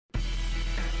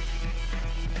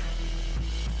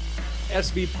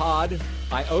SB Pod.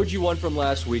 I owed you one from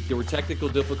last week. There were technical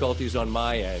difficulties on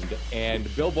my end.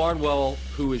 And Bill Barnwell,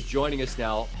 who is joining us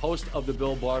now, host of the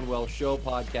Bill Barnwell Show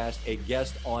podcast, a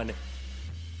guest on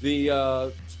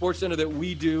the Sports Center that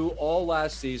we do all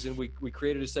last season. We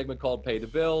created a segment called Pay the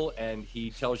Bill, and he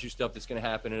tells you stuff that's going to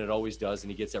happen, and it always does,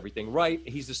 and he gets everything right.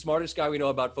 He's the smartest guy we know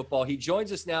about football. He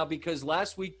joins us now because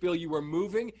last week, Bill, you were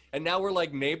moving, and now we're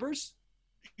like neighbors?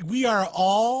 We are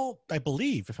all, I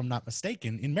believe, if I'm not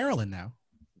mistaken, in Maryland now.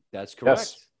 That's correct.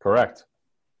 Yes, correct.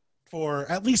 For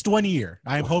at least 1 year.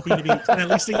 I'm hoping to be at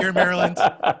least a year in Maryland.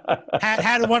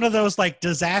 Had one of those like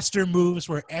disaster moves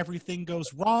where everything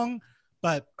goes wrong,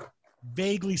 but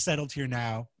vaguely settled here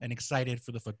now and excited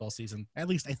for the football season. At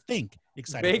least I think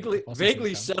excited.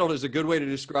 Vaguely settled is a good way to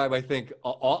describe, I think.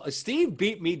 Steve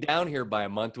beat me down here by a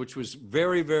month, which was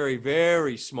very, very,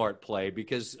 very smart play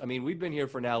because, I mean, we've been here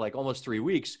for now like almost 3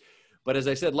 weeks. But as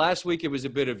I said last week, it was a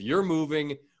bit of you're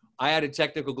moving. I had a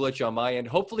technical glitch on my end.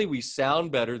 Hopefully we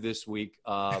sound better this week.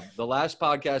 The last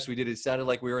podcast we did, it sounded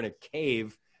like we were in a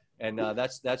cave, and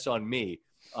that's on me.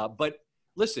 But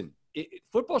listen,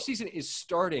 football season is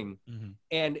starting,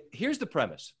 and here's the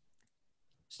premise.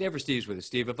 Stanford Steve's with us.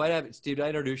 Steve, Steve, did I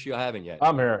introduce you? I haven't yet.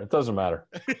 I'm here. It doesn't matter.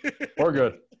 We're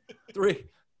good.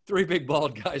 Three big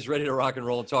bald guys ready to rock and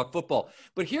roll and talk football.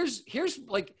 But here's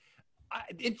like,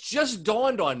 it just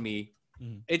dawned on me.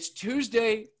 It's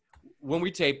Tuesday when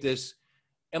we tape this.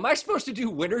 Am I supposed to do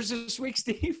winners this week,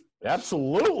 Steve?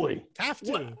 Absolutely. Have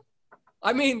to. What?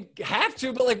 I mean, have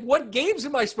to, but like, what games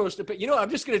am I supposed to pick? You know, I'm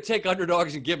just going to take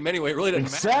underdogs and give them anyway. It really doesn't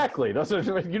matter. Exactly.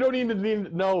 You don't even need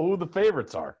to know who the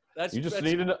favorites are. You just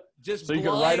need to know, so you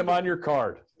can write them on your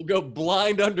card. We'll go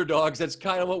blind underdogs. That's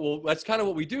kind of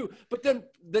what we do. But then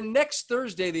the next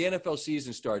Thursday, the NFL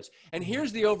season starts, and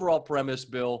here's the overall premise,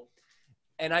 Bill.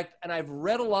 And I've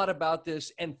read a lot about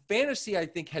this, and fantasy, I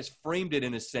think, has framed it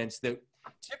in a sense that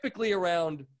typically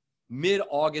around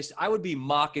mid-August, I would be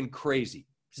mocking crazy.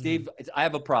 Steve, I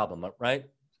have a problem, right?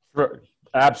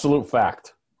 Absolute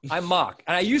fact. I mock.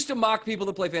 And I used to mock people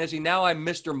that play fantasy. Now I'm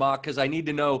Mr. Mock because I need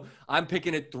to know I'm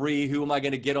picking at 3. Who am I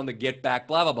going to get on the get back?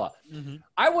 Blah, blah, blah.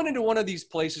 I went into one of these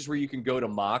places where you can go to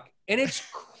mock, and it's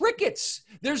crickets.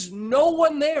 There's no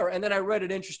one there. And then I read an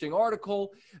interesting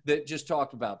article that just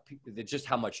talked about just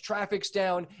how much traffic's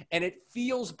down. And it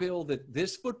feels, Bill, that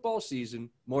this football season,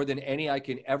 more than any I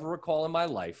can ever recall in my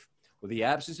life, with the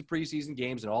absence of preseason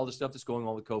games and all the stuff that's going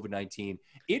on with COVID-19,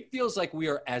 it feels like we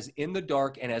are as in the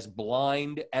dark and as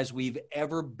blind as we've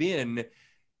ever been.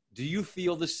 Do you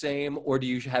feel the same, or do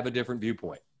you have a different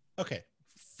viewpoint? Okay.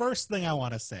 First thing I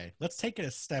want to say, let's take it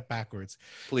a step backwards.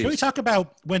 Please. Can we talk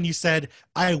about when you said,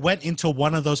 I went into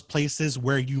one of those places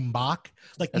where you mock?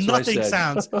 Like, that's nothing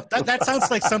sounds, that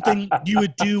sounds like something you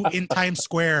would do in Times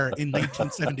Square in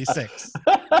 1976.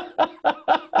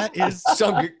 That is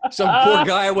some poor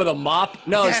guy with a mop.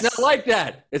 No, yes. It's not like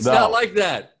that. It's not like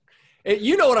that.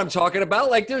 You know what I'm talking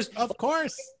about. Like of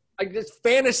course. Like this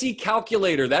fantasy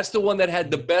calculator. That's the one that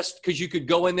had the best because you could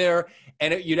go in there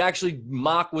and you'd actually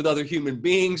mock with other human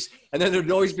beings. And then there'd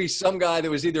always be some guy that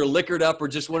was either liquored up or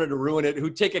just wanted to ruin it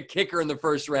who'd take a kicker in the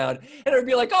first round. And it would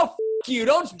be like, oh, you,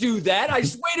 don't do that. I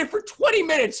just waited for 20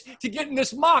 minutes to get in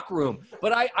this mock room.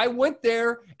 But I went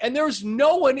there, and there's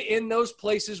no one in those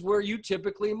places where you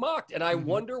typically mocked. And I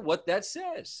wonder what that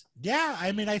says. Yeah,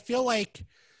 I mean, I feel like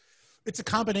it's a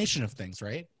combination of things,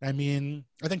 right? I mean,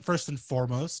 I think first and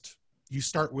foremost, you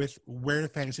start with where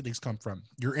fantasy leagues come from.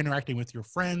 You're interacting with your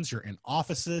friends. You're in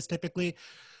offices typically.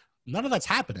 None of that's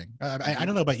happening. I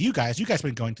don't know about you guys. You guys have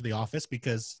been going to the office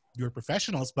because you're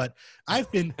professionals, but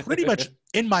I've been pretty much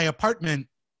in my apartment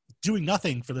doing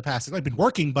nothing for the past. I've been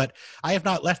working, but I have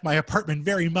not left my apartment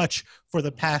very much for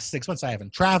the past 6 months. I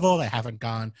haven't traveled. I haven't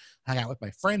gone hang out with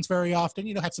my friends very often.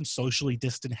 You know, had some socially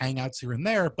distant hangouts here and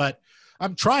there, but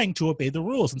I'm trying to obey the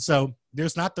rules. And so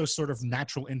there's not those sort of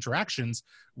natural interactions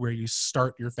where you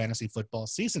start your fantasy football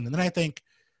season. And then I think,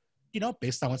 you know,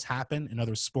 based on what's happened in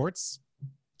other sports,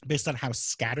 based on how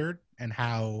scattered and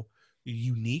how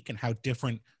unique and how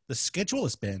different the schedule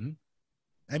has been,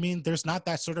 I mean, there's not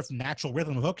that sort of natural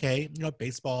rhythm of, okay, you know,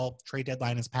 baseball trade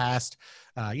deadline has passed.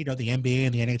 You know, the NBA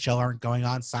and the NHL aren't going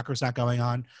on. Soccer's not going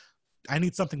on. I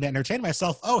need something to entertain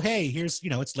myself. Oh, hey, here's,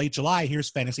 you know, it's late July. Here's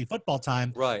fantasy football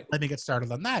time. Right. Let me get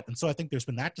started on that. And so I think there's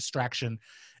been that distraction.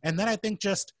 And then I think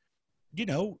just, you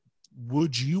know,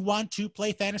 would you want to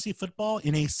play fantasy football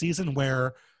in a season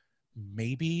where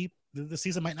maybe the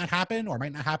season might not happen or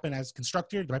might not happen as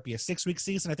constructed? There might be a 6-week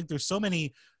season. I think there's so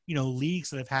many, you know,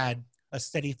 leagues that have had a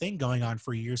steady thing going on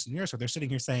for years and years where they're sitting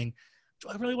here saying, do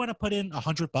I really want to put in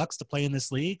 $100 to play in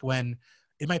this league when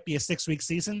it might be a 6-week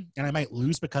season and I might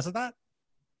lose because of that?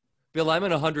 Bill, I'm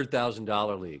in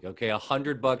 $100,000 league. Okay,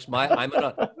 $100.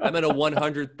 I'm in a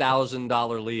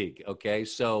 $100,000 league. Okay,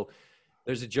 so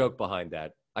there's a joke behind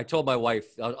that. I told my wife,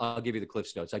 I'll give you the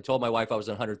Cliff's Notes. I told my wife I was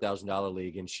in a $100,000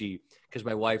 league, and because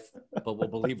my wife will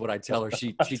believe what I tell her,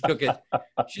 she took it.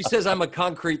 She says I'm a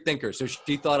concrete thinker, so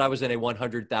she thought I was in a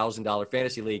 $100,000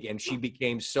 fantasy league, and she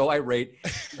became so irate,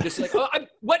 just like, oh,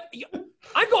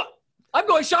 I'm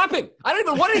going shopping. I don't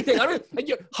even want anything.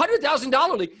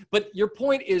 $100,000 league. But your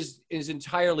point is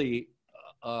entirely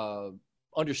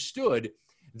understood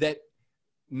that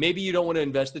maybe you don't want to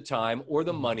invest the time or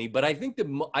the money. But I think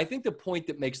the point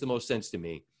that makes the most sense to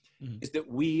me is that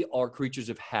we are creatures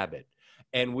of habit,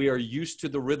 and we are used to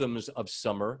the rhythms of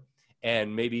summer.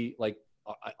 And maybe like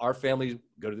our family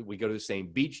we go to the same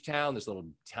beach town, this little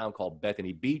town called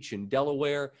Bethany Beach in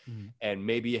Delaware, and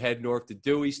maybe you head north to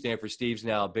Dewey. Stanford Steve's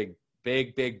now a big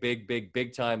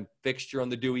time fixture on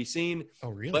the Dewey scene. Oh,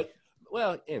 really? But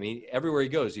well, I mean, everywhere he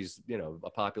goes, he's a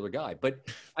popular guy. But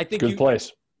I think good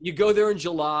place. You go there in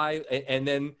July, and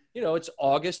then it's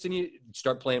August, and you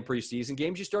start playing preseason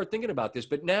games. You start thinking about this.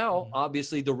 But now,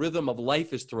 obviously, the rhythm of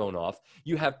life is thrown off.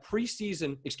 You have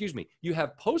you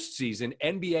have postseason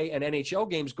NBA and NHL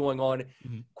games going on,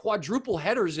 quadruple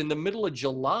headers in the middle of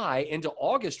July into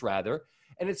August, rather.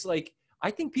 And it's like,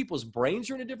 I think people's brains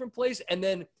are in a different place. And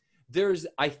then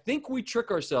I think we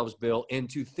trick ourselves, Bill,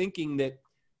 into thinking that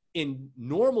in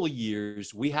normal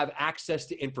years, we have access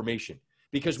to information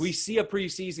because we see a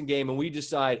preseason game and we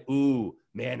decide, ooh,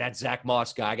 man, that Zach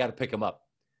Moss guy, I got to pick him up.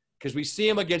 Because we see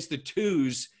him against the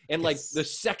twos in like the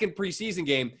second preseason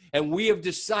game, and we have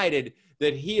decided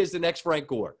that he is the next Frank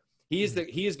Gore. He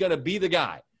is going to be the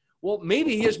guy. Well,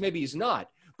 maybe he is, maybe he's not.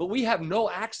 But we have no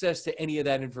access to any of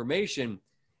that information.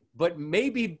 But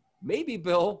maybe,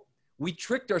 Bill, we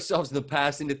tricked ourselves in the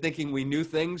past into thinking we knew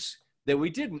things that we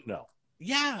didn't know.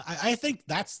 Yeah, I think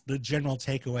that's the general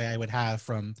takeaway I would have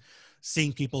from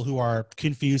seeing people who are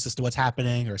confused as to what's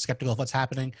happening or skeptical of what's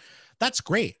happening. That's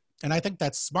great. And I think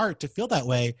that's smart to feel that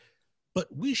way, but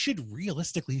we should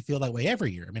realistically feel that way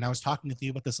every year. I mean, I was talking with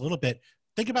you about this a little bit.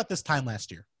 Think about this time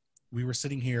last year. We were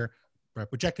sitting here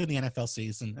projecting the NFL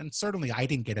season, and certainly I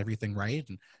didn't get everything right,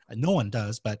 and no one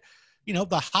does, but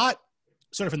the hot,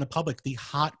 sort of in the public, the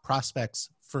hot prospects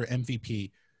for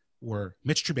MVP were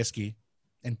Mitch Trubisky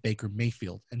and Baker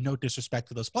Mayfield. And no disrespect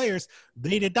to those players,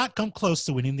 they did not come close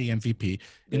to winning the MVP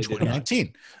in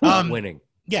 2019. Winning.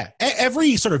 Yeah,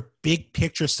 every sort of big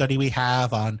picture study we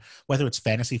have on whether it's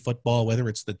fantasy football, whether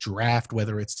it's the draft,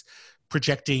 whether it's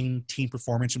projecting team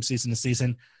performance from season to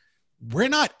season, we're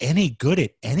not any good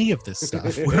at any of this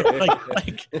stuff. We're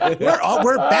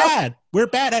we're bad. We're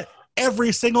bad at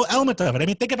every single element of it. I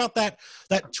mean, think about that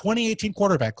 2018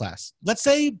 quarterback class. Let's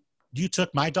say you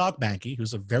took my dog, Banky,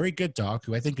 who's a very good dog,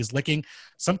 who I think is licking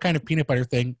some kind of peanut butter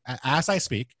thing as I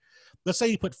speak. Let's say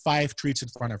you put 5 treats in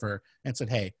front of her and said,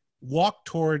 hey, walk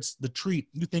towards the treat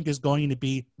you think is going to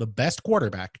be the best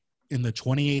quarterback in the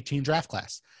 2018 draft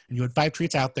class. And you had 5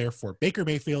 treats out there for Baker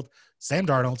Mayfield, Sam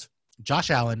Darnold,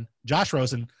 Josh Allen, Josh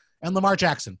Rosen, and Lamar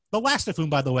Jackson, the last of whom,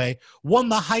 by the way, won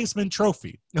the Heisman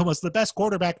Trophy and was the best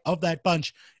quarterback of that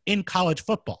bunch in college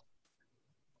football.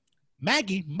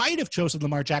 Maggie might have chosen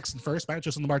Lamar Jackson first, might have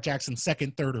chosen Lamar Jackson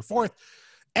second, third, or fourth.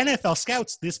 NFL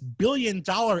scouts, this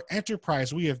billion-dollar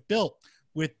enterprise we have built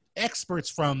with experts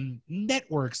from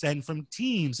networks and from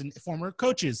teams and former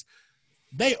coaches,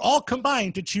 they all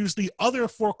combined to choose the other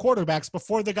 4 quarterbacks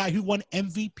before the guy who won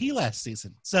MVP last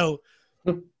season. So,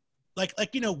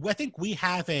 I think we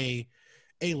have a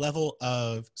level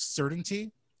of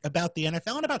certainty about the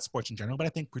NFL and about sports in general, but I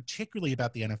think particularly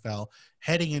about the NFL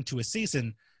heading into a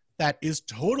season that is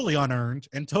totally unearned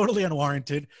and totally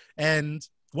unwarranted. And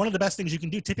one of the best things you can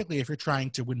do typically if you're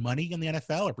trying to win money in the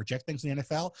NFL or project things in the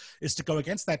NFL is to go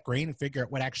against that grain and figure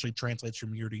out what actually translates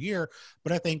from year to year.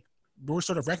 But I think we're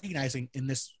sort of recognizing in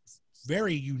this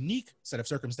very unique set of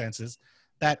circumstances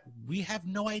that we have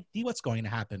no idea what's going to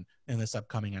happen in this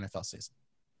upcoming NFL season.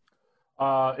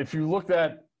 If you looked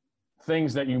at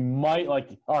things that you might like,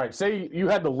 all right, say you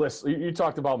had the list, you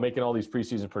talked about making all these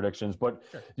preseason predictions, but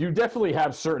sure, you definitely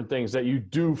have certain things that you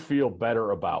do feel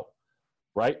better about,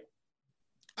 right?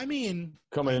 I mean,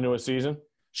 coming into a season?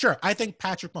 Sure. I think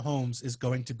Patrick Mahomes is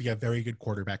going to be a very good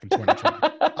quarterback in 2020.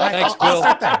 Thanks, Bill.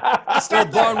 I'll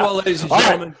start Bill Barnwell, ladies and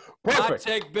gentlemen. Right. Perfect. Hot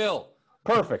take, Bill.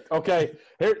 Perfect. Okay.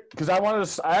 Here, because I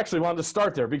actually wanted to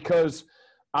start there because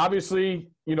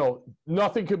obviously,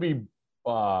 nothing could be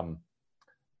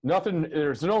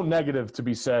there's no negative to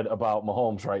be said about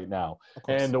Mahomes right now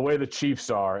and the way the Chiefs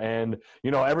are. And,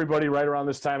 everybody right around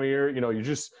this time of year,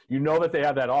 you know that they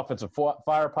have that offensive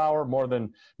firepower more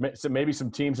than maybe some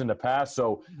teams in the past.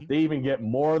 So they even get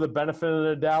more of the benefit of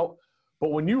the doubt.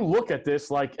 But when you look at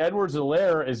this, like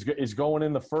Edwards-Helaire is going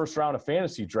in the first round of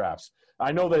fantasy drafts.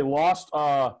 I know they lost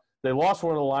one of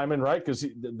the linemen, right? Because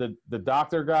the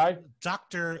doctor guy.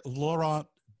 Dr. Laurent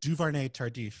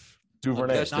Duvernay-Tardif.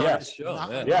 Duvernay, yes.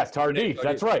 Yeah, Tardif,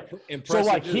 that's right. Impressive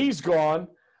so, dude. he's gone.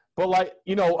 But, what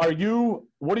are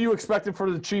you expecting for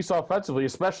the Chiefs offensively,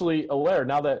 especially Helaire,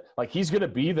 now that, he's going to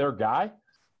be their guy?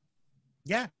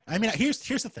 Yeah. I mean, here's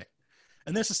the thing.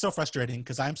 And this is so frustrating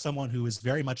because I'm someone who is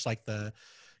very much like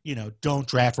don't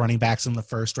draft running backs in the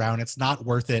first round. It's not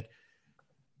worth it.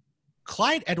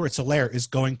 Clyde Edwards-Helaire is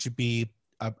going to be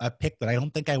a pick that I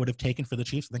don't think I would have taken for the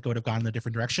Chiefs. I think I would have gone in a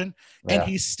different direction. Yeah. And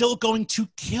he's still going to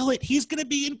kill it. He's going to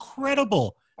be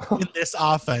incredible in this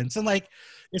offense. And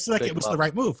it's like it was the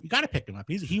right move. You got to pick him up.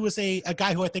 He was a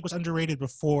guy who I think was underrated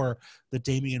before the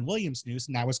Damian Williams news,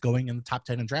 and now is going in the top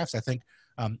 10 in drafts. I think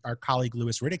our colleague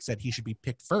Lewis Riddick said he should be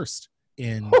picked first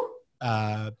in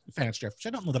fantasy draft, which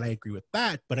I don't know that I agree with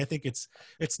that, but I think it's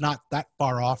not that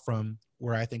far off from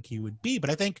where I think he would be. But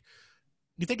I think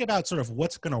you think about sort of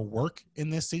what's going to work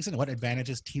in this season, what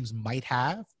advantages teams might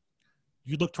have.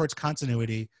 You look towards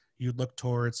continuity, you look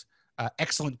towards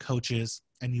excellent coaches,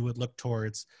 and you would look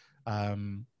towards,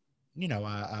 proven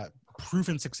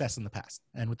success in the past.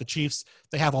 And with the Chiefs,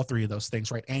 they have all three of those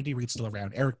things, right? Andy Reid's still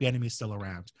around. Eric Bieniemy's still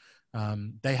around.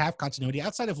 They have continuity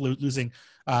outside of losing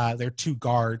their two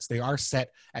guards. They are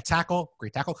set at tackle,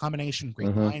 great tackle combination,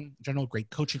 great line in general,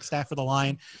 great coaching staff for the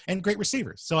line, and great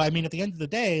receivers. So, I mean, at the end of the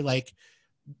day,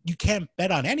 you can't bet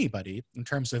on anybody in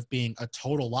terms of being a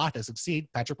total lot to succeed.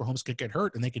 Patrick Mahomes could get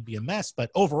hurt and they could be a mess.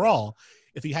 But overall,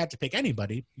 if you had to pick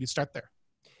anybody, you'd start there.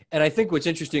 And I think what's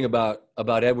interesting about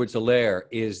Edwards-Helaire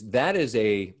is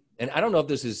and I don't know if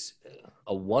this is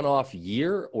a one-off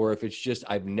year or if it's just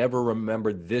I've never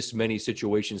remembered this many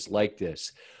situations like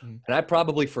this. And I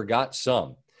probably forgot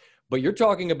some. But you're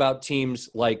talking about teams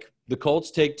like the Colts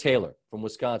take Taylor from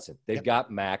Wisconsin. They've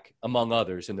got Mack, among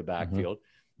others, in the backfield.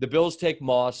 The Bills take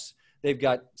Moss. They've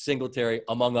got Singletary,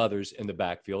 among others, in the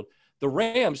backfield. The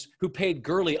Rams, who paid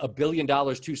Gurley $1 billion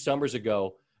 2 summers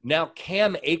ago, now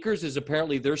Cam Akers is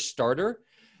apparently their starter.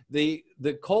 The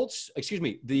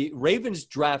Ravens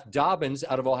draft Dobbins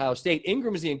out of Ohio State.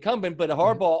 Ingram is the incumbent, but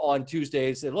Harbaugh on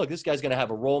Tuesday said, look, this guy's going to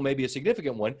have a role, maybe a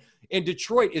significant one. In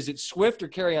Detroit, is it Swift or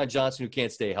Kerryon Johnson who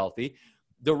can't stay healthy?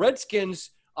 The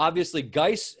Redskins, obviously,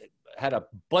 Geis had a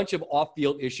bunch of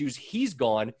off-field issues. He's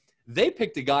gone. They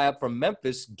picked a guy up from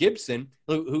Memphis, Gibson,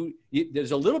 who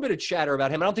there's a little bit of chatter about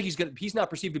him. I don't think he's not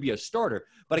perceived to be a starter.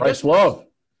 But I guess Love.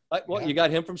 Well, you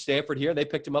got him from Stanford here. They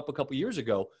picked him up a couple years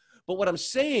ago. But what I'm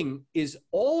saying is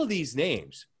all of these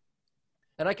names,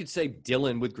 and I could say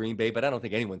Dillon with Green Bay, but I don't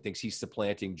think anyone thinks he's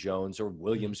supplanting Jones or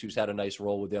Williams, who's had a nice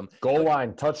role with him. Goal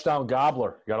line, touchdown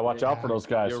gobbler. You got to watch out for those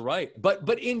guys. You're right.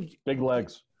 But in big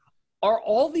legs. Are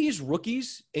all these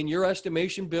rookies, in your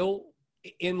estimation, Bill,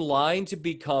 in line to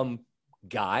become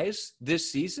guys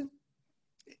this season?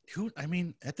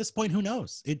 At this point, who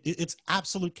knows? It's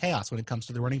absolute chaos when it comes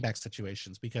to the running back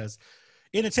situations, because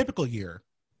in a typical year,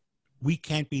 we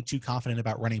can't be too confident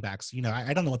about running backs.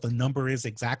 I don't know what the number is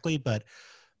exactly, but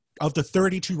of the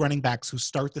 32 running backs who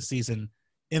start the season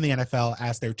in the NFL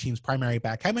as their team's primary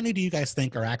back, how many do you guys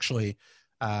think are actually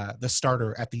the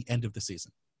starter at the end of the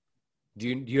season? Do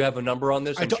you have a number on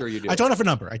this? I'm sure you do. I don't have a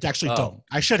number. I actually don't.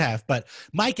 I should have, but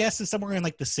my guess is somewhere in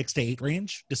the 6 to 8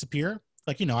 range disappear.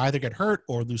 Either get hurt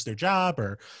or lose their job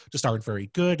or just aren't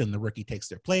very good and the rookie takes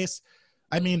their place.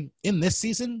 In this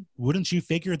season, wouldn't you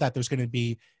figure that there's going to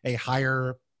be a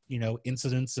higher,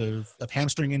 incidence of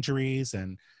hamstring injuries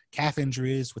and calf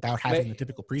injuries without having the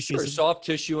typical preseason? Sure, soft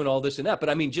tissue and all this and that.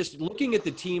 But just looking at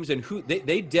the teams and who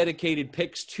they dedicated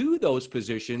picks to those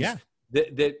positions. Yeah.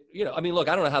 Look,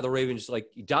 I don't know how the Ravens,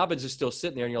 Dobbins is still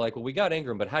sitting there and you're like, well, we got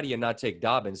Ingram, but how do you not take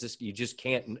Dobbins? You just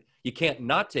can't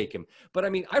not take him. But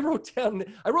I wrote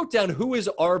down who is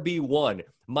RB1.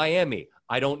 Miami,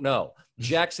 I don't know.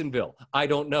 Jacksonville, I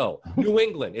don't know. New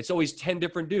England, it's always 10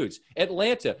 different dudes.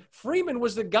 Atlanta, Freeman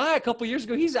was the guy a couple years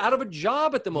ago. He's out of a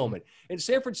job at the moment. In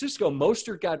San Francisco,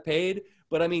 Mostert got paid,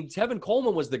 but Tevin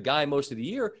Coleman was the guy most of the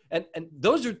year. And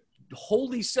those are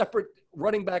wholly separate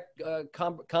running back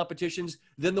competitions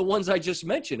than the ones I just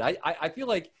mentioned. I feel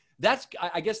like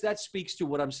I guess that speaks to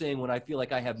what I'm saying when I feel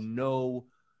like I have no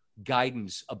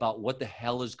guidance about what the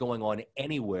hell is going on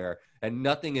anywhere, and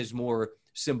nothing is more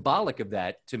symbolic of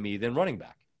that to me than running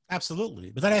back.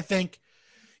 Absolutely. But then I think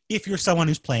if you're someone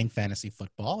who's playing fantasy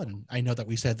football, and I know that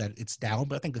we said that it's down,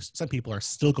 but I think some people are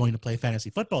still going to play fantasy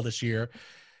football this year.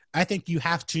 I think you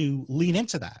have to lean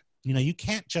into that. You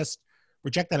can't just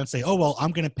reject that and say, oh, well,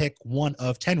 I'm going to pick one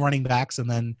of 10 running backs. And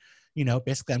then,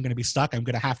 basically I'm going to be stuck. I'm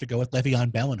going to have to go with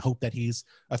Le'Veon Bell and hope that he's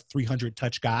a 300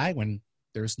 touch guy when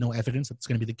there's no evidence that's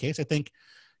going to be the case. I think,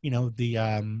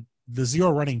 the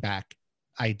zero running back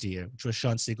idea, which was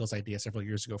Sean Siegel's idea several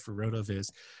years ago for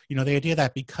RotoViz, the idea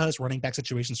that because running back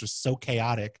situations are so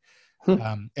chaotic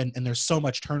and there's so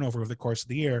much turnover over the course of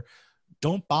the year,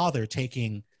 don't bother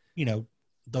taking,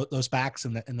 those backs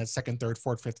in the second, third,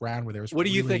 fourth, fifth round where there's. What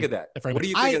do you think of that? What do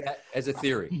you think of that as a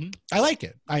theory? I like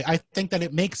it. I think that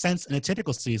it makes sense in a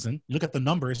typical season. You look at the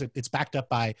numbers; it's backed up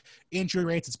by injury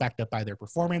rates. It's backed up by their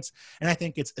performance, and I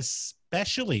think it's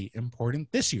especially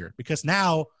important this year because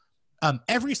now,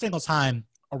 every single time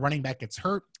a running back gets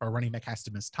hurt, or a running back has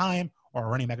to miss time, or a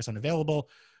running back is unavailable,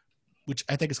 which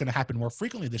I think is going to happen more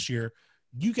frequently this year.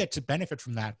 You get to benefit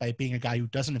from that by being a guy who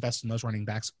doesn't invest in those running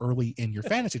backs early in your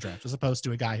fantasy draft, as opposed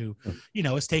to a guy who,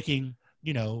 is taking,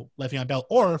 Le'Veon Bell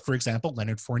or, for example,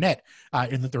 Leonard Fournette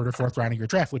in the third or fourth round of your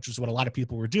draft, which is what a lot of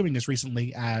people were doing as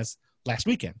recently as last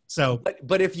weekend. So,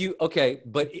 but if you,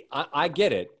 I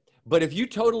get it. But if you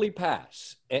totally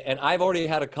pass, and I've already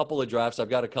had a couple of drafts, I've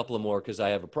got a couple of more because I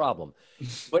have a problem.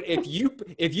 But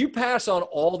if you pass on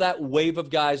all that wave of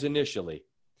guys initially,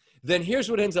 then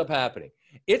here's what ends up happening.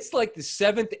 It's like the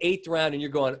 7th, 8th round, and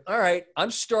you're going, all right,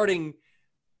 I'm starting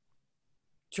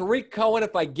Tariq Cohen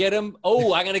if I get him.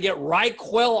 Oh, I'm going to get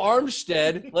Raquel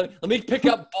Armstead. Let me pick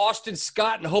up Boston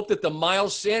Scott and hope that the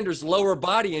Miles Sanders lower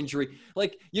body injury.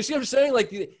 Like, you see what I'm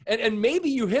saying? And maybe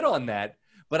you hit on that,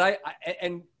 but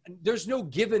and there's no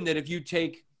given that if you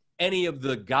take any of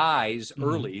the guys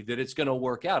early that it's going to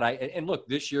work out. And look,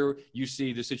 this year you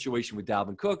see the situation with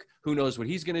Dalvin Cook. Who knows what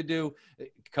he's going to do?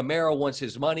 Kamara wants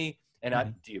his money.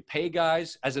 And do you pay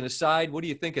guys? As an aside, what do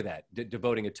you think of that?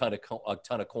 Devoting a ton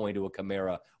of coin to a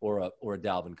Kamara or a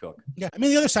Dalvin Cook? Yeah, I mean,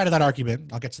 the other side of that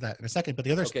argument, I'll get to that in a second, but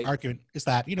the other argument is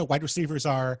that, wide receivers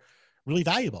are really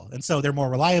valuable. And so they're more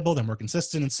reliable, they're more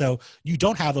consistent. And so you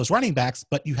don't have those running backs,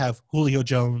 but you have Julio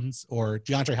Jones or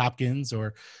DeAndre Hopkins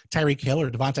or Tyreek Hill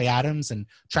or Devontae Adams and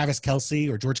Travis Kelce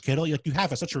or George Kittle. You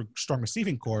have such a strong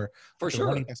receiving core. For sure.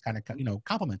 Running backs kind of,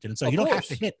 complemented. And so you don't have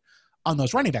to hit on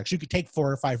those running backs. You could take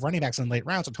 4 or 5 running backs in late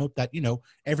rounds and hope that,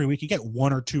 every week you get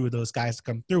 1 or 2 of those guys to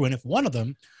come through. And if one of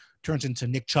them turns into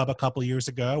Nick Chubb a couple years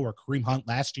ago or Kareem Hunt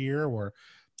last year or,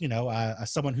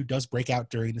 someone who does break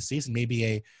out during the season,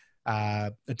 maybe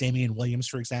a Damian Williams,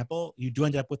 for example, you do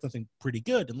end up with something pretty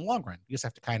good in the long run. You just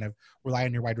have to kind of rely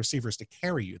on your wide receivers to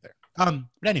carry you there.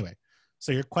 But anyway,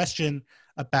 so your question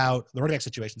about the running back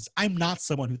situations, I'm not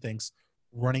someone who thinks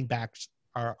running backs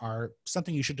are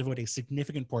something you should devote a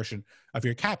significant portion of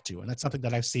your cap to. And that's something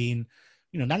that I've seen,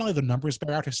 not only the numbers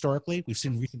bear out historically, we've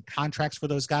seen recent contracts for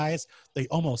those guys. They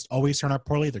almost always turn out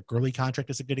poorly. The Gurley contract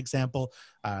is a good example.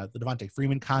 The Devontae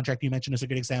Freeman contract you mentioned is a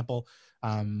good example.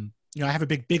 I have a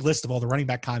big list of all the running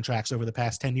back contracts over the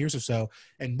past 10 years or so,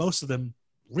 and most of them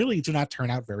really do not turn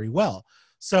out very well.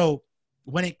 So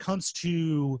when it comes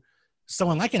to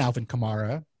someone like an Alvin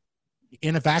Kamara,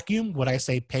 in a vacuum, would I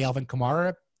say pay Alvin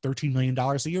Kamara $13 million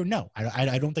a year? No,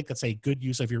 I don't think that's a good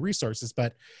use of your resources.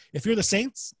 But if you're the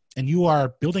Saints and you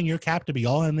are building your cap to be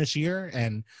all in this year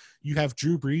and you have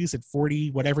Drew Brees at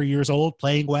 40 whatever years old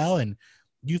playing well and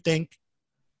you think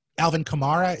Alvin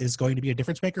Kamara is going to be a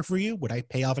difference maker for you, would I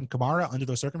pay Alvin Kamara under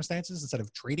those circumstances instead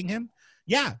of trading him?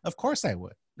 Yeah, of course I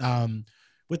would.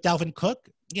 With Dalvin Cook,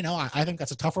 I think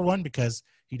that's a tougher one because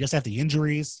he does have the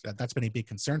injuries. That's been a big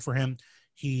concern for him.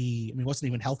 He wasn't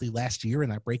even healthy last year in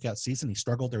that breakout season. He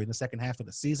struggled during the second half of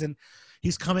the season.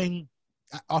 He's coming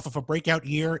off of a breakout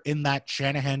year in that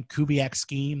Shanahan-Kubiak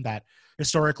scheme that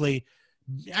historically,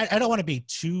 I don't want to be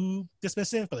too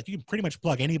dismissive, but you can pretty much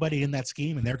plug anybody in that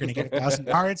scheme and they're going to get 1,000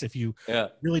 yards if you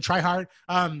really try hard.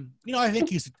 I think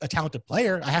he's a talented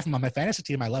player. I have him on my fantasy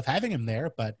team. I love having him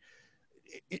there, but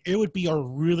it would be a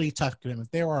really tough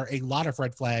commitment. There are a lot of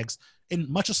red flags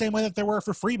in much the same way that there were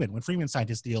for Freeman when Freeman signed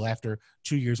his deal after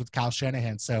 2 years with Kyle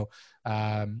Shanahan. So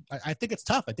I think it's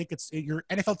tough. I think your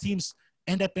NFL teams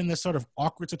end up in this sort of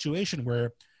awkward situation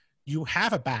where you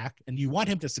have a back and you want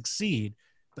him to succeed,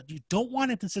 but you don't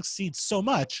want him to succeed so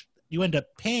much you end up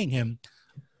paying him,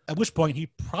 at which point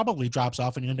he probably drops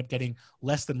off and you end up getting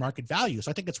less than market value.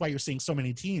 So I think that's why you're seeing so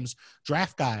many teams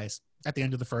draft guys at the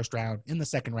end of the first round, in the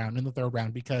second round, in the third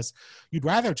round, because you'd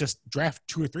rather just draft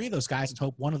 2 or 3 of those guys and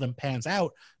hope one of them pans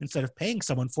out instead of paying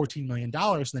someone $14 million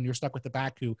and then you're stuck with the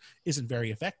back who isn't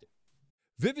very effective.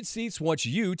 Vivid Seats wants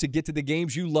you to get to the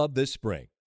games you love this spring.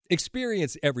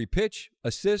 Experience every pitch,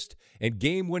 assist, and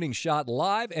game-winning shot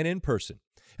live and in person.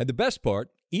 And the best part,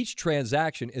 each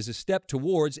transaction is a step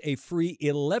towards a free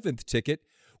 11th ticket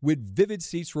with Vivid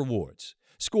Seats rewards.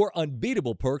 Score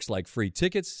unbeatable perks like free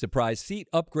tickets, surprise seat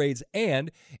upgrades,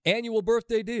 and annual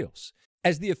birthday deals.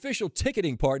 As the official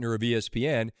ticketing partner of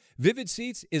ESPN, Vivid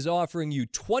Seats is offering you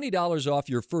 $20 off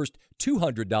your first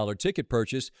 $200 ticket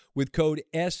purchase with code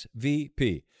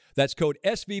SVP. That's code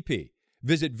SVP.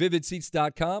 Visit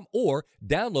vividseats.com or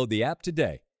download the app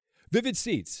today. Vivid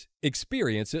Seats.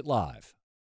 Experience it live.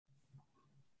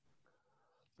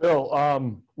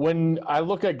 Bill, when I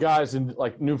look at guys in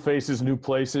like new faces, new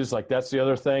places, like that's the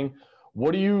other thing.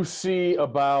 What do you see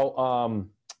about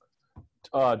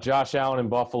Josh Allen in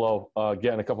Buffalo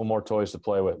getting a couple more toys to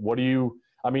play with? What do you?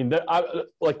 I mean,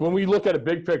 like when we look at a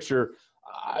big picture,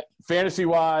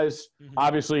 fantasy-wise,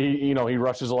 obviously, he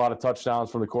rushes a lot of touchdowns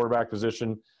from the quarterback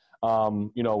position.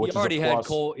 Which you already is a plus. had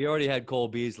Cole. You already had Cole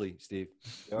Beasley, Steve.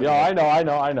 Yeah, I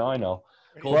know.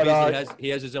 Cole Beasley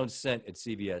has his own scent at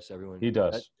CVS. Everyone, he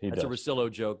does. That's a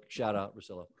Russillo joke. Shout out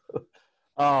Russillo.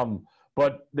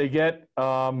 But they get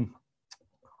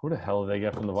who the hell did they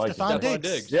get from the Vikings? Stephon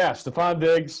Diggs. Yeah, Stephon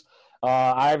Diggs.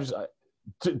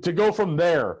 To go from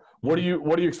there. What do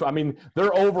you expect? I mean,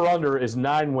 their over/under is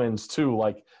 9 wins too.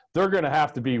 Like they're going to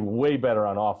have to be way better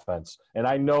on offense. And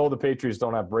I know the Patriots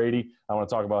don't have Brady. I want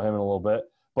to talk about him in a little bit.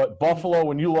 But Buffalo,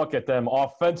 when you look at them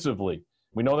offensively,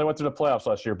 we know they went to the playoffs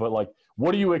last year. But like,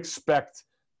 what do you expect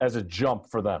as a jump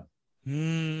for them?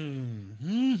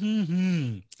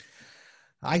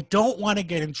 I don't want to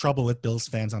get in trouble with Bills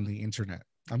fans on the internet.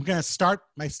 I'm going to start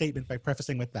my statement by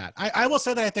prefacing with that. I will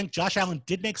say that I think Josh Allen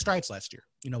did make strides last year.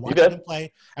 Watching him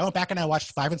play, I went back and I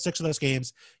watched 5 and 6 of those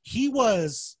games. He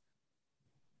was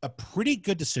a pretty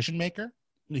good decision maker.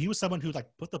 He was someone who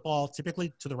put the ball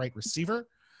typically to the right receiver.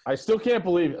 I still can't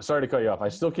believe – sorry to cut you off. I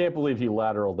still can't believe he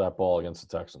lateraled that ball against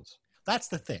the Texans. That's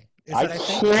the thing. I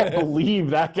can't believe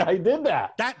that guy did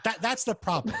that. That's the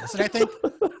problem. I think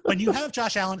when you have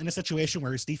Josh Allen in a situation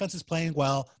where his defense is playing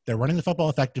well, they're running the football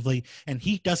effectively, and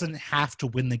he doesn't have to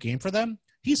win the game for them,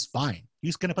 he's fine.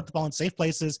 He's going to put the ball in safe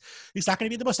places. He's not going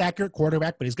to be the most accurate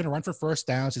quarterback, but he's going to run for first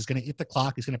downs. He's going to eat the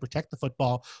clock. He's going to protect the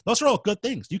football. Those are all good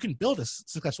things. You can build a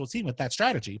successful team with that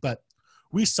strategy. But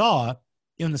we saw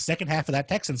in the second half of that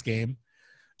Texans game,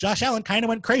 Josh Allen kind of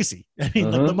went crazy. I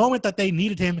mean, the moment that they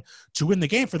needed him to win the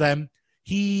game for them,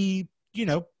 he,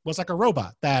 was like a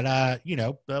robot that,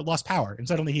 lost power. And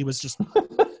suddenly he was just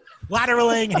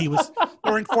lateraling and he was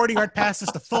throwing 40-yard passes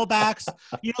to fullbacks.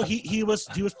 He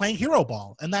was playing hero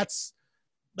ball. And that's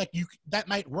that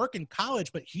might work in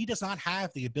college, but he does not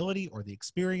have the ability or the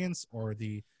experience or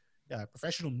the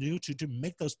professional to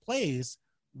make those plays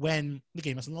when the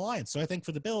game is on the line. So I think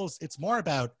for the Bills, it's more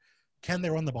about, can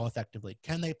they run the ball effectively?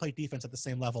 Can they play defense at the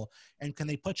same level? And can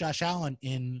they put Josh Allen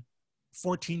in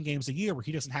 14 games a year where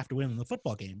he doesn't have to win in the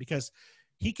football game? Because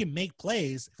he can make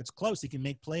plays if it's close. He can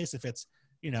make plays if it's,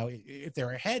 if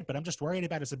they're ahead. But I'm just worried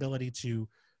about his ability to,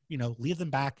 lead them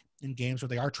back in games where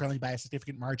they are trailing by a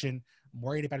significant margin. I'm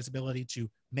worried about his ability to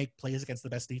make plays against the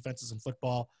best defenses in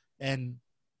football. And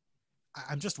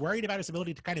I'm just worried about his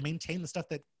ability to kind of maintain the stuff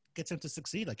that gets him to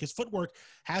succeed. Like his footwork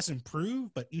has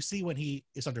improved, but you see when he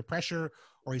is under pressure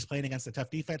or he's playing against a tough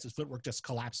defense, his footwork just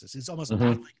collapses. He's almost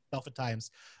battling himself at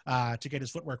times to get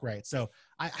his footwork right. So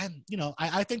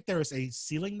I think there is a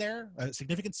ceiling there, a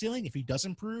significant ceiling if he does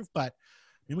improve. But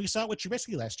we saw it with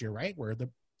Trubisky last year, right? Where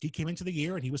he came into the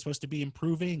year and he was supposed to be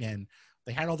improving and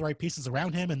they had all the right pieces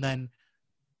around him, and then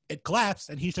it collapsed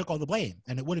and he took all the blame.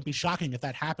 And it wouldn't be shocking if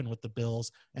that happened with the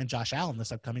Bills and Josh Allen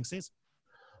this upcoming season.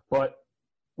 But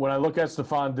when I look at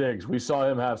Stephon Diggs, we saw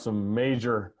him have some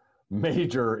major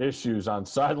issues on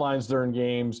sidelines during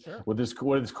games with his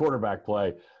quarterback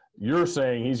play. You're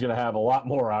saying he's going to have a lot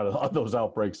more out of those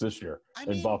outbreaks this year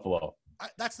in Buffalo.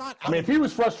 That's not. I mean, if he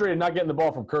was frustrated not getting the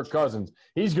ball from Kirk Cousins,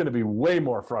 he's going to be way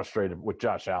more frustrated with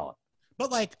Josh Allen.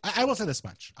 But I will say this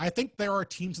much. I think there are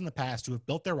teams in the past who have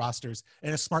built their rosters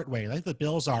in a smart way. I think the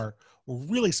Bills are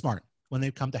really smart when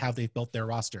they've come to how they've built their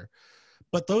roster.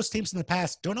 But those teams in the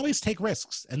past don't always take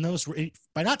risks. And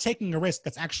by not taking a risk,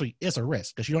 that actually is a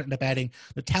risk because you don't end up adding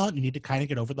the talent you need to kind of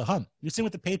get over the hump. You've seen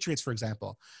with the Patriots, for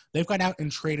example, they've gone out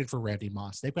and traded for Randy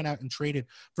Moss. They've gone out and traded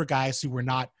for guys who were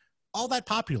not all that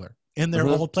popular in their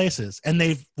old places. And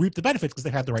they've reaped the benefits because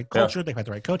they've had the right culture. They've had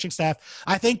the right coaching staff.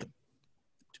 I think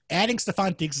adding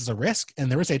Stephon Diggs is a risk, and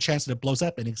there is a chance that it blows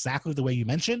up in exactly the way you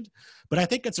mentioned. But I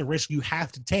think it's a risk you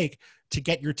have to take to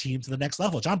get your team to the next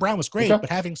level. John Brown was great, but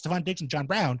having Stephon Diggs and John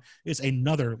Brown is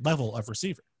another level of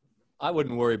receiver. I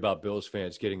wouldn't worry about Bills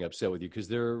fans getting upset with you because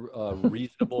they're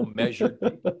reasonable, measured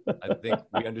people. I think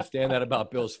we understand that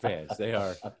about Bills fans. They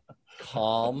are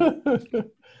calm,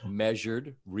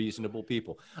 measured, reasonable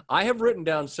people. I have written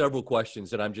down several questions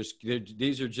that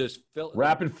these are just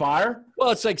rapid fire.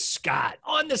 Well, it's like Scott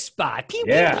on the spot. Pew,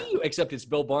 Yeah. pew, pew. Except it's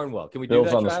Bill Barnwell. Can we do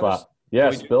Bill's that, on Travis? the spot.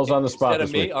 Yes, Bill's on the spot instead of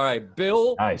this me. week. All right,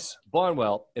 Bill Nice.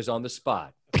 Barnwell is on the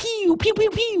spot. Pew, pew,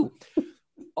 pew, pew.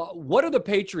 What are the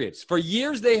Patriots? For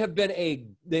years, they have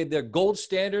been they're gold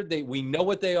standard. We know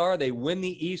what they are. They win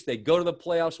the East. They go to the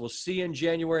playoffs. We'll see you in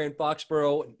January in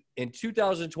Foxborough. In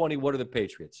 2020, what are the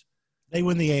Patriots? They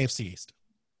win the AFC East.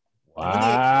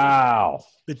 Wow.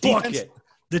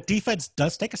 The defense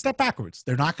does take a step backwards.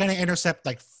 They're not going to intercept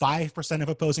like 5% of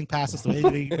opposing passes. The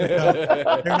way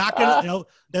they're not going to,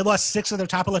 they lost 6 of their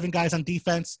top 11 guys on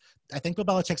defense. I think Bill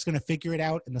Belichick's going to figure it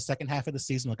out in the second half of the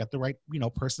season. They'll get the right,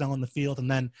 personnel in the field. And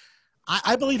then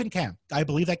I believe in Cam. I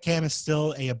believe that Cam is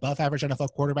still a above average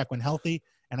NFL quarterback when healthy.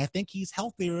 And I think he's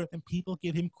healthier than people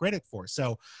give him credit for.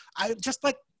 So I just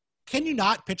can you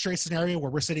not picture a scenario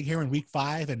where we're sitting here in week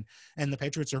 5 and the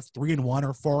Patriots are 3-1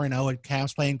 or 4-0 and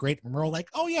Cam's playing great and we're all like,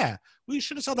 oh yeah, we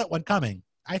should have saw that one coming.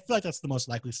 I feel like that's the most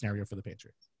likely scenario for the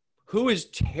Patriots. Who is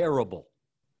terrible?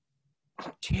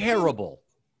 Terrible.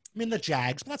 I mean, the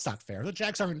Jags, but that's not fair. The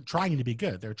Jags aren't trying to be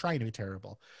good. They're trying to be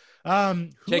terrible.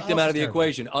 Take them out of the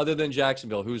equation. Other than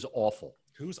Jacksonville, who's awful?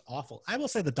 Who's awful? I will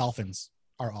say the Dolphins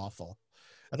are awful.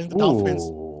 I think the Dolphins,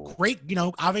 great,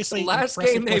 obviously. The last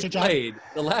game they played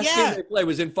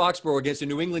was in Foxborough against a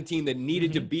New England team that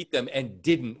needed to beat them and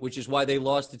didn't, which is why they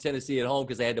lost to Tennessee at home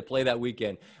because they had to play that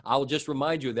weekend. I will just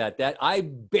remind you of that I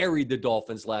buried the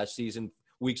Dolphins last season,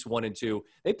 weeks 1 and 2.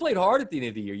 They played hard at the end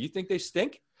of the year. You think they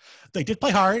stink? They did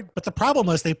play hard, but the problem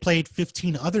was they played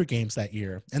 15 other games that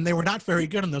year, and they were not very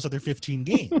good in those other 15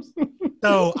 games.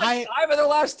 So 5 of their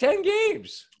last 10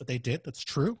 games. But they did. That's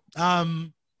true.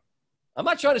 I'm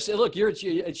not trying to say. Look,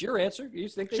 it's your answer. You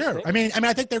think they sure? Stink? I mean,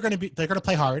 I think they're going to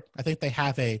play hard. I think they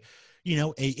have a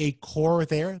core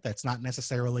there that's not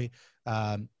necessarily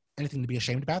anything to be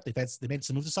ashamed about. They made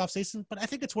some moves this offseason, but I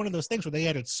think it's one of those things where they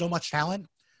added so much talent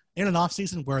in an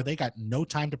offseason where they got no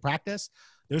time to practice.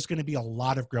 There's going to be a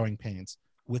lot of growing pains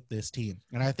with this team.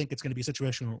 And I think it's going to be a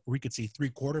situation where we could see 3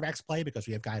 quarterbacks play because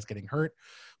we have guys getting hurt.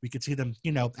 We could see them,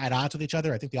 at odds with each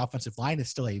other. I think the offensive line is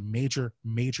still a major,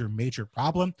 major, major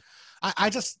problem.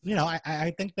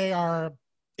 I think they are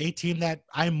a team that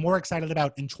I'm more excited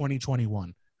about in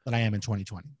 2021 than I am in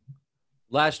 2020.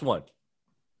 Last one.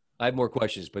 I have more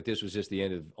questions, but this was just the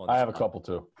end of. I have a couple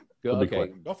too. Okay,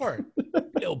 go for it.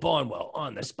 Bill Barnwell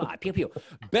on the spot. Pew pew.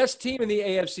 Best team in the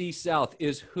AFC South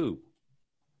is who?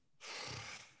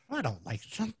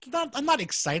 I'm not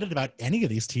excited about any of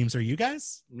these teams. Are you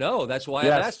guys? No, that's why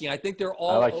I'm asking. I think they're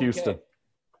all. I like okay. Houston.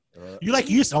 You like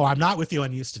Houston? Oh, I'm not with you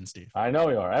on Houston, Steve. I know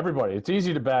you are. Everybody. It's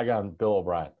easy to bag on Bill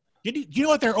O'Brien. Do you know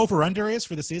what their over/under is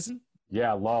for the season?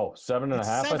 Yeah, low. 7.5.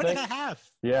 I think. 7.5.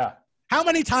 Yeah. How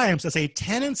many times has a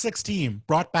 10-6 team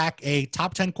brought back a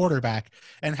top 10 quarterback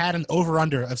and had an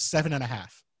over/under of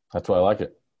 7.5? That's why I like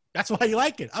it. That's why you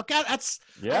like it. Okay, that's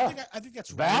I think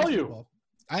that's value. Reasonable.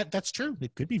 That's true.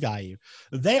 It could be value.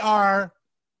 They are,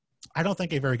 I don't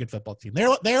think, a very good football team.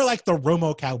 They're like the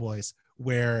Romo Cowboys,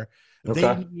 where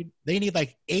they need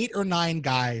like 8 or 9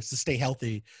 guys to stay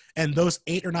healthy, and those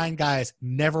 8 or 9 guys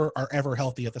never are ever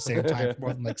healthy at the same time for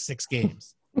more than like 6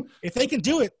 games. If they can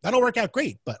do it, that'll work out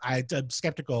great. But I'm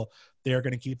skeptical they're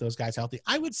going to keep those guys healthy.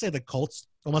 I would say the Colts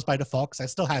almost by default, because I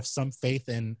still have some faith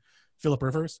in Phillip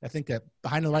Rivers. I think that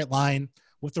behind the right line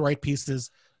with the right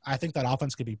pieces, I think that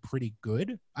offense could be pretty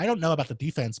good. I don't know about the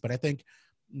defense, but I think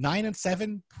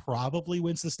 9-7 probably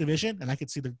wins this division, and I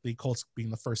could see the Colts being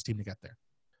the first team to get there.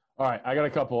 All right, I got a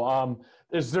couple.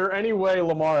 Is there any way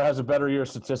Lamar has a better year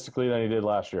statistically than he did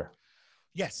last year?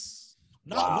 Yes.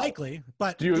 Not likely,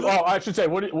 but I should say,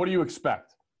 what do you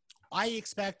expect? I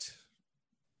expect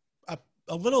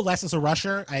a little less as a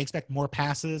rusher. I expect more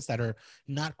passes that are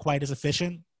not quite as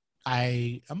efficient.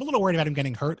 I'm a little worried about him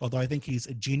getting hurt, although I think he's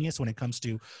a genius when it comes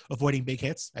to avoiding big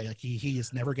hits. He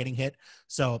is never getting hit.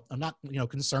 So I'm not,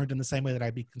 concerned in the same way that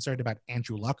I'd be concerned about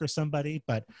Andrew Luck or somebody,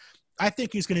 but I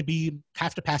think he's going to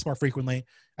have to pass more frequently.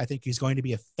 I think he's going to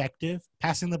be effective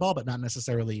passing the ball, but not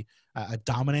necessarily a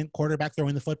dominant quarterback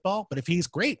throwing the football. But if he's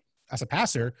great as a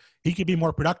passer, he could be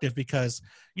more productive because,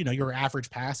 your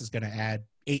average pass is going to add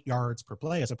 8 yards per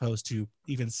play as opposed to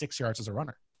even 6 yards as a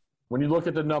runner. When you look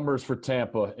at the numbers for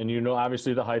Tampa, and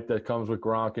obviously the hype that comes with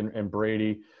Gronk and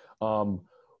Brady, do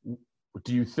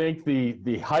you think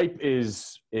the hype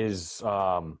is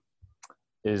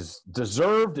is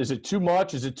deserved? Is it too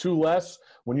much? Is it too less?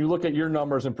 When you look at your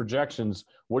numbers and projections,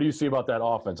 what do you see about that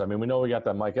offense? I mean, we know we got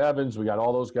that Mike Evans. We got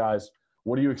all those guys.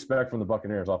 What do you expect from the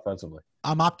Buccaneers offensively?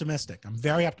 I'm optimistic. I'm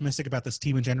very optimistic about this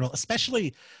team in general,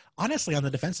 especially, honestly, on the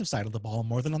defensive side of the ball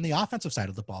more than on the offensive side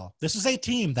of the ball. This is a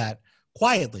team that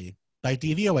quietly, by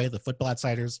DVOA, the Football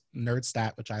Outsiders nerd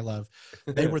stat, which I love,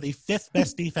 they were the 5th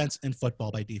best defense in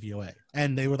football by DVOA.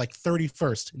 And they were like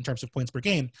 31st in terms of points per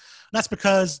game. And that's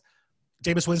because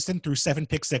Jameis Winston threw 7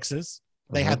 pick sixes.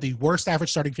 They had the worst average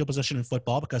starting field position in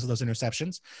football because of those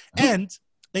interceptions. And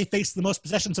they faced the most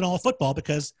possessions in all of football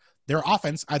because their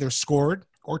offense either scored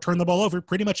or turned the ball over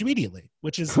pretty much immediately,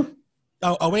 which is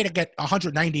a way to get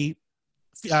 190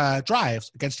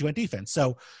 drives against you on defense.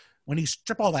 So when you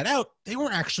strip all that out, they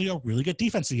were actually a really good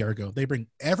defense a year ago. They bring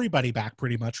everybody back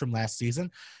pretty much from last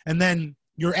season. And then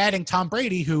you're adding Tom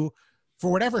Brady, who,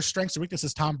 for whatever strengths or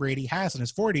weaknesses Tom Brady has in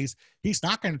his 40s, he's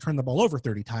not going to turn the ball over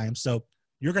 30 times. So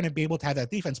you're going to be able to have that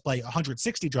defense play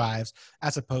 160 drives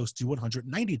as opposed to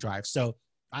 190 drives. So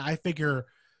I figure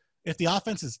if the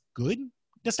offense is good,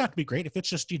 that's not to be great. If it's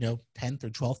just, 10th or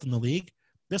 12th in the league,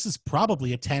 this is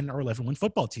probably a 10 or 11 win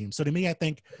football team. So to me, I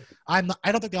think I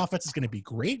don't think the offense is going to be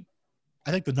great. I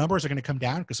think the numbers are going to come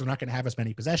down because they're not going to have as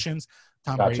many possessions.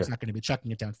 Tom Brady's not going to be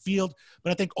chucking it downfield.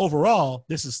 But I think overall,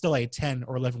 this is still a 10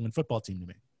 or 11 win football team to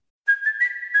me.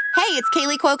 Hey, it's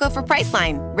Kaylee Cuoco for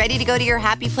Priceline. Ready to go to your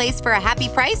happy place for a happy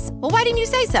price? Well, why didn't you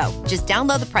say so? Just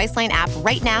download the Priceline app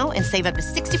right now and save up to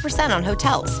 60% on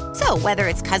hotels. So whether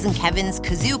it's Cousin Kevin's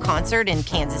Kazoo Concert in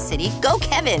Kansas City, go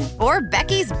Kevin, or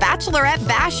Becky's Bachelorette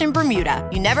Bash in Bermuda,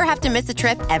 you never have to miss a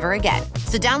trip ever again.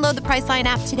 So download the Priceline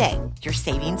app today. Your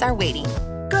savings are waiting.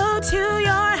 Go to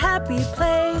your happy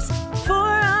place for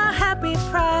a happy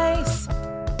price.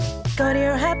 Go to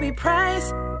your happy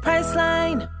price,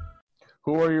 Priceline.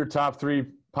 Who are your top 3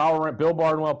 Bill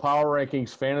Barnwell power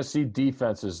rankings fantasy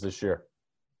defenses this year?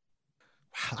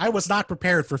 I was not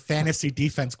prepared for fantasy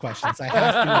defense questions. I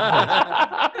have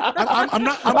to.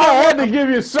 I had to give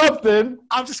you something.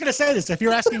 I'm just gonna say this: if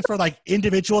you're asking for like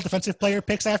individual defensive player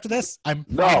picks after this,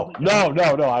 No.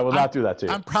 I will not do that to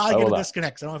you. I'm probably gonna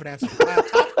disconnect. So I don't have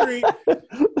an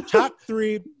answer. Top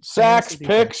three sacks,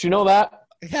 picks. You know that?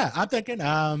 Yeah, I'm thinking.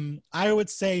 I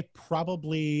would say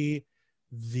probably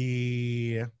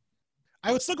I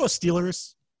would still go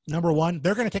Steelers. Number 1,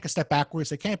 they're going to take a step backwards.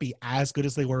 They can't be as good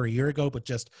as they were a year ago, but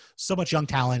just so much young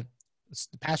talent.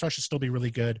 The pass rush should still be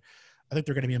really good. I think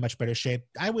they're going to be in much better shape.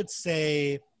 I would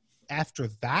say after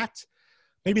that,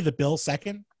 maybe the Bills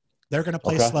second. They're going to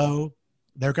play slow.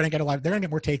 They're going to get they're going to get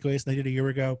more takeaways than they did a year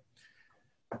ago.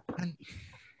 And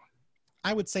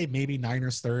I would say maybe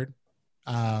Niners third.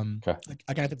 Again, I think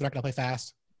they're not going to play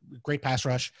fast. Great pass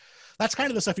rush. That's kind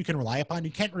of the stuff you can rely upon.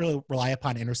 You can't really rely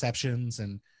upon interceptions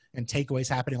and takeaways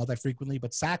happening all that frequently,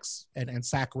 but sacks and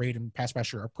sack rate and pass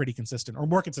pressure are pretty consistent, or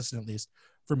more consistent at least,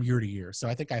 from year to year. So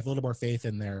I think I have a little more faith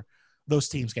in those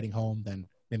teams getting home than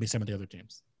maybe some of the other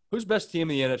teams. Who's best team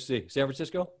in the NFC? San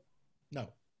Francisco? No.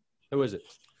 Who is it?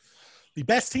 The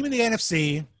best team in the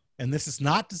NFC, and this is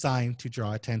not designed to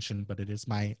draw attention, but it is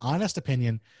my honest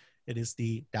opinion, it is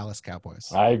the Dallas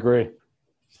Cowboys. I agree.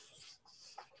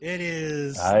 It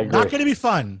is not going to be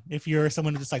fun if you're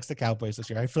someone who dislikes the Cowboys this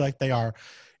year. I feel like they are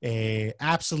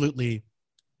absolutely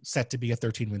set to be a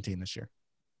 13-win team this year.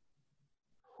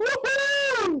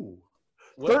 Woo-hoo!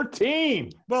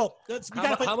 13. Well,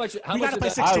 how much? I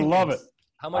love it.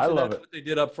 How much of that what they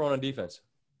did up front on defense?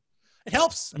 It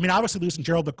helps. I mean, obviously losing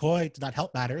Gerald McCoy did not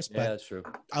help matters, but that's true.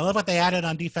 I love what they added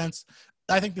on defense.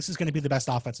 I think this is going to be the best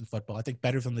offense in football. I think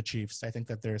better than the Chiefs. I think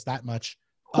that there's that much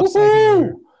upside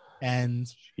here. And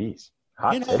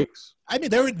hot takes. I mean,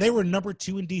 they were number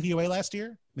 2 in DVOA last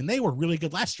year. I mean, they were really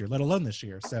good last year, let alone this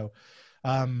year. So,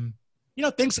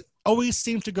 things always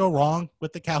seem to go wrong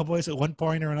with the Cowboys at one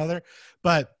point or another.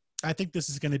 But I think this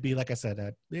is going to be, like I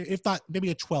said, if not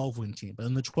maybe a 12-win team, but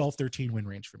in the 12-13 win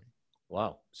range for me.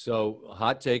 Wow. So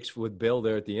hot takes with Bill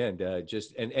there at the end.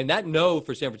 And that no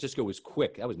for San Francisco was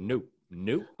quick. That was new.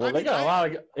 Well, they got a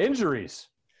lot of injuries.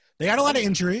 They got a lot of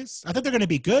injuries. I think they're going to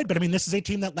be good, but I mean, this is a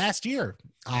team that last year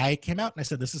I came out and I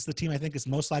said, this is the team I think is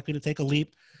most likely to take a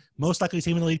leap, most likely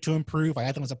team in the league to improve. I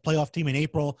had them as a playoff team in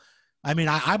April. I mean,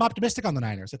 I'm optimistic on the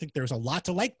Niners. I think there's a lot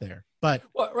to like there, but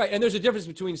right. And there's a difference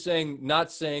between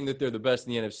not saying that they're the best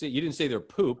in the NFC. You didn't say they're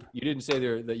poop. You didn't say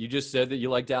that. You just said that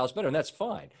you like Dallas better, and that's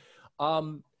fine.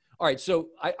 All right, so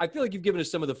I feel like you've given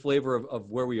us some of the flavor of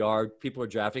where we are. People are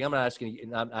drafting. I'm not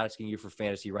asking you for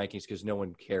fantasy rankings because no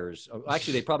one cares.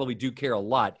 Actually, they probably do care a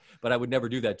lot, but I would never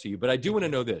do that to you. But I do want to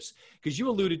know this because you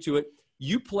alluded to it.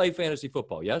 You play fantasy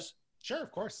football, yes? Sure, of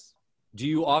course. Do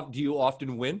you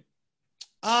often win?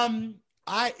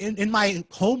 In my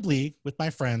home league with my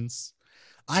friends,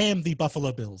 I am the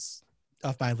Buffalo Bills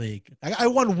of my league. I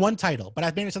won one title, but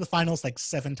I've made it to the finals like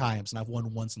 7 times, and I've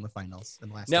won once in the finals in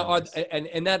the last. Now, and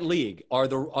in that league, are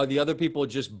the other people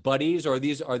just buddies, or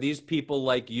are these people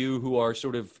like you who are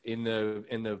sort of in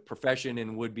the profession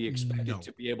and would be expected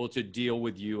to be able to deal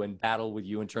with you and battle with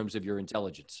you in terms of your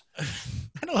intelligence?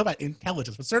 I don't know about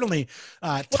intelligence, but certainly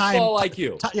football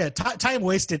IQ. Time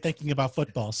wasted thinking about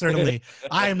football. Certainly,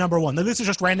 I am number one. Now, this is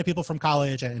just random people from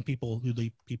college and people who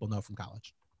people know from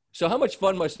college. So how much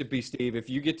fun must it be, Steve, if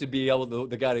you get to be able to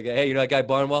the guy to go, hey, you know that guy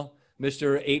Barnwell,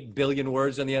 Mr. 8 billion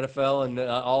words on the NFL and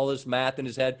all this math in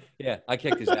his head? Yeah, I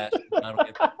kicked his ass.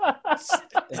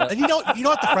 And you know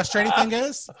what the frustrating thing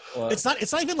is? What? It's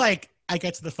not even like I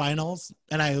get to the finals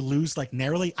and I lose like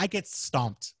narrowly. I get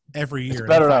stomped every year. It's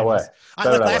better that way.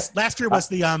 Last year was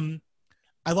the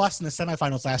I lost in the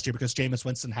semifinals last year because Jameis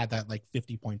Winston had that like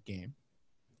 50-point game.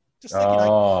 Just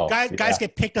thinking, guys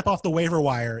get picked up off the waiver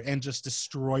wire and just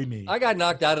destroy me. I got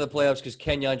knocked out of the playoffs because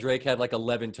Kenyon Drake had like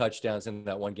 11 touchdowns in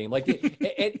that one game. Like,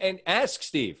 and ask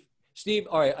Steve. Steve,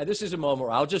 all right, this is a moment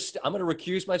where I'm going to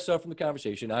recuse myself from the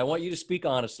conversation. I want you to speak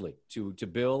honestly to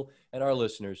Bill and our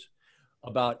listeners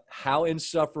about how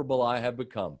insufferable I have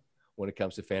become when it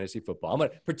comes to fantasy football. I'm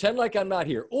going to pretend like I'm not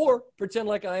here, or pretend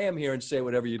like I am here and say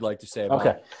whatever you'd like to say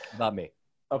about me.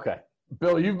 Okay,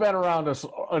 Bill, you've been around us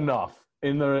enough.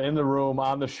 In the room,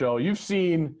 on the show, you've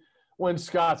seen when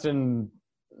Scott's in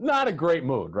not a great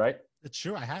mood, right? It's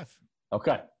true, I have.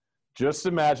 Okay, just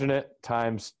imagine it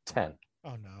times 10.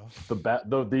 Oh no,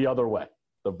 the other way,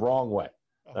 the wrong way.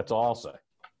 That's all I'll say.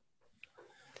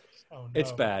 Oh, no.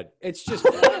 It's bad. It's just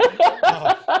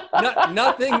bad.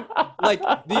 Nothing. Like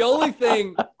the only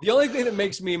thing that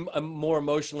makes me more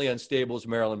emotionally unstable is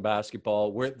Maryland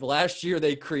basketball. Where last year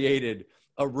they created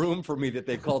a room for me that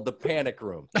they called the panic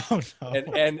room. Oh, no.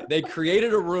 And they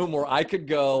created a room where I could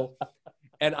go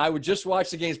and I would just watch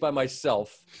the games by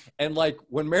myself. And like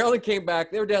when Maryland came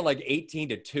back, they were down like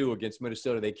 18-2 against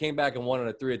Minnesota. They came back and won on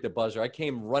a 3 at the buzzer. I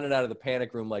came running out of the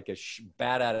panic room like a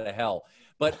bat out of hell.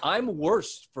 But I'm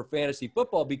worse for fantasy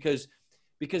football because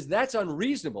that's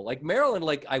unreasonable. Like Maryland,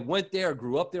 like I went there,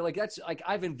 grew up there. Like that's like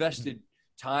I've invested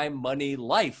time, money,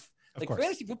 life. Like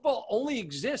fantasy football only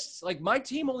exists. Like my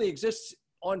team only exists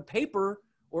on paper,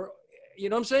 or you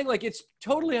know what I'm saying? Like it's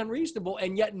totally unreasonable,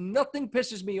 and yet nothing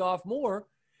pisses me off more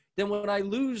than when I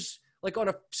lose like on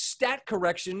a stat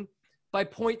correction by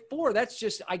 0.4. That's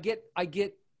just I get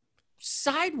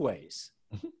sideways.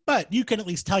 But you can at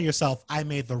least tell yourself I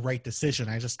made the right decision.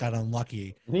 I just got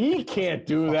unlucky. He can't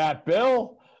do that,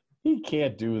 Bill. He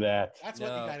can't do that. That's what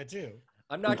you got to do.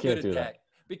 I'm not good at that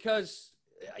because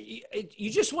you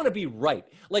just want to be right.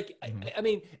 Like, I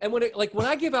mean, and when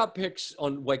I give out picks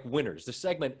on like winners, the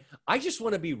segment, I just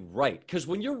want to be right. Because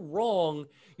when you're wrong,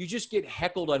 you just get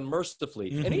heckled unmercifully.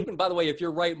 Mm-hmm. And even, by the way, if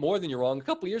you're right more than you're wrong, a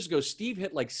couple of years ago, Steve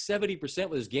hit like 70%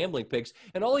 with his gambling picks.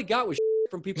 And all he got was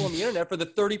from people on the internet for the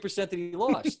 30% that he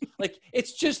lost. Like,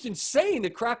 it's just insane the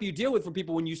crap you deal with from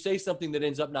people when you say something that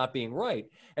ends up not being right.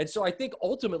 And so I think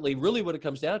ultimately, really what it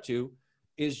comes down to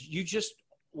is you just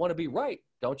want to be right,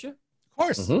 don't you? Of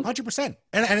course, 100%.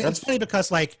 And it's funny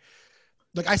because like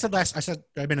I said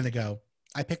a minute ago,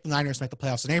 I picked the Niners to make the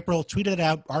playoffs in April, tweeted it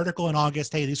out, article in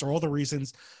August. Hey, these are all the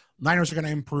reasons Niners are going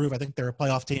to improve. I think they're a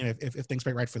playoff team if things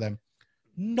break right for them.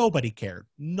 Nobody cared.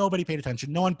 Nobody paid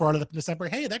attention. No one brought it up in December.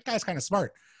 Hey, that guy's kind of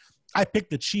smart. I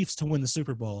picked the Chiefs to win the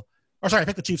Super Bowl. Or sorry, I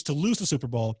picked the Chiefs to lose the Super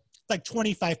Bowl. Like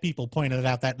 25 people pointed it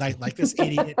out that night. Like this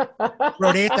idiot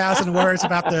wrote 8,000 words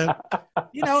about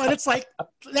and it's like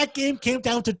that game came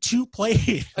down to 2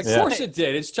 plays. Of course it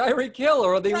did. It's Tyreek Hill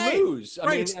or they lose.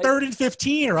 I mean, it's 3rd and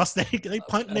 15 or else they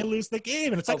punt and they lose the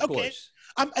game. And it's like, okay.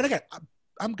 I'm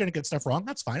going to get stuff wrong.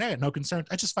 That's fine. I got no concern.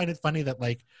 I just find it funny that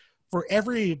like for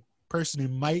every person who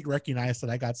might recognize that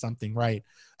I got something right,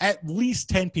 at least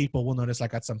 10 people will notice I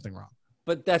got something wrong.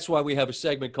 But that's why we have a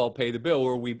segment called Pay the Bill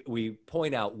where we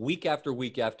point out week after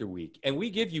week after week. And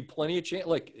we give you plenty of chance.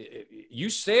 Like you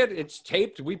said, it's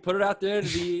taped. We put it out there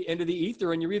into the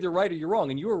ether, and you're either right or you're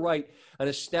wrong. And you were right an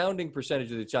astounding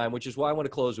percentage of the time, which is why I want to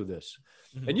close with this.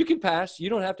 Mm-hmm. And you can pass. You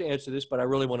don't have to answer this, but I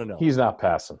really want to know. He's not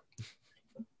passing.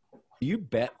 You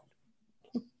bet.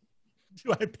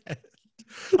 Do I bet?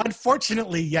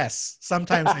 Unfortunately, yes.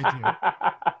 Sometimes I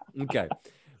do. Okay.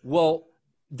 Well,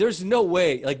 there's no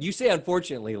way, like you say,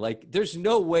 unfortunately, like there's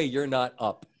no way you're not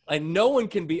up. And no one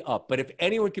can be up. But if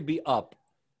anyone could be up,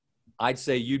 I'd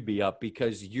say you'd be up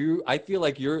because I feel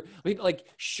like like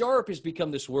sharp has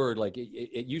become this word. Like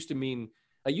it used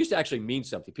to actually mean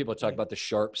something. People talk about the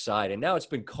sharp side. And now it's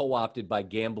been co-opted by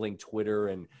gambling Twitter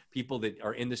and people that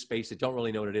are in the space that don't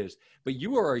really know what it is. But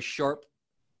you are a sharp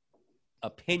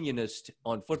opinionist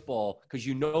on football because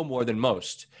you know more than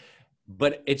most,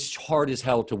 but it's hard as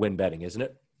hell to win betting, isn't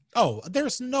it? Oh,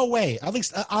 there's no way, at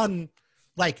least on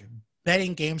like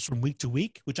betting games from week to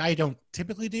week, which I don't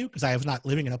typically do because I was not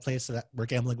living in a place where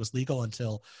gambling was legal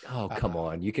until. Oh, come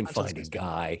on. You can find a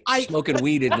guy. I- Smoking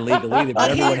weed isn't legal either,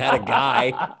 but everyone had a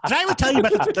guy. Did I ever tell you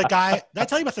about the guy? Did I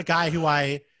tell you about the guy who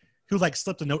like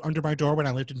slipped a note under my door when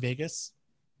I lived in Vegas?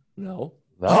 No.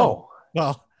 No.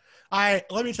 Well,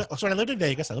 let me tell. So when I lived in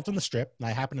Vegas, I lived on the Strip, and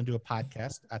I happened to do a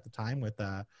podcast at the time with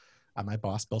my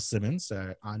boss, Bill Simmons.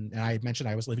 And I mentioned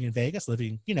I was living in Vegas, I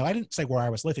didn't say where I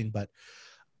was living, but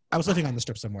I was living on the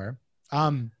Strip somewhere.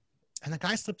 And the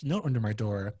guy slipped a note under my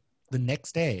door the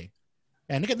next day.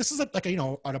 And again, this is like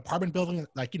an apartment building,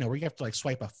 where you have to like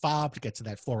swipe a fob to get to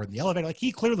that floor in the elevator. Like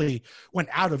he clearly went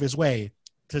out of his way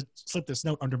to slip this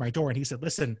note under my door. And he said,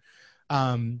 "Listen,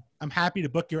 I'm happy to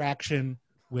book your action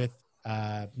with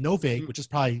Novig," which is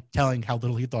probably telling how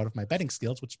little he thought of my betting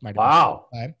skills, which might have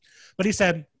been time. But he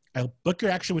said, "I'll book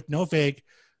your action with Novig,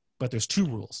 but there's 2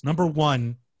 rules. Number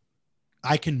 1,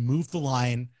 I can move the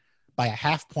line by a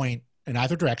half point in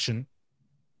either direction.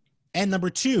 And number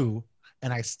 2,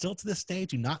 and I still to this day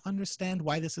do not understand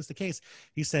why this is the case,"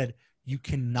 he said, "you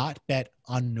cannot bet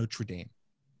on Notre Dame."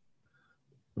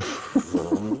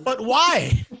 But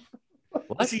why?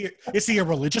 Is he a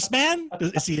religious man?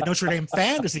 Is he a Notre Dame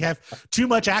fan? Does he have too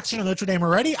much action on Notre Dame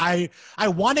already? I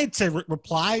wanted to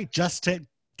reply just to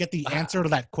get the answer to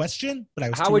that question, but I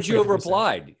was. How would you have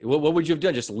replied? What would you have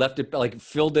done? Just left it, like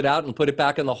filled it out and put it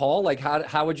back in the hall? Like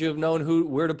how would you have known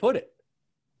where to put it?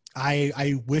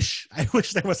 I wish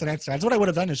there was an answer. That's what I would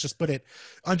have done, is just put it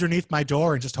underneath my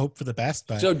door and just hope for the best.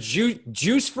 But so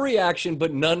juice-free action,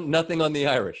 but nothing on the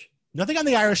Irish. Nothing on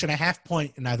the Irish, and a half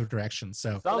point in either direction.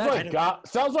 So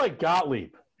sounds like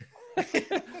Gottlieb.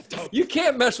 You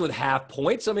can't mess with half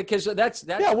points. I mean, because that's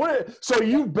yeah. So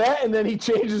you bet, and then he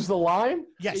changes the line.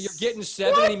 Yes, you're getting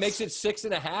 7, and he makes it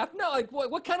 6.5. No, like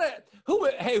what kind of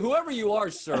Hey, whoever you are,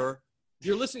 sir,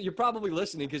 you're listening. You're probably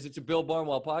listening because it's a Bill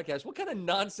Barnwell podcast. What kind of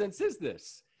nonsense is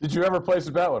this? Did you ever place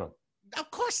a bet with him? Of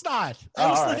course not.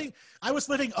 I was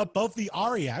living above the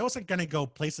Aria. I wasn't gonna go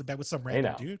place a bet with some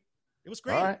random dude. It was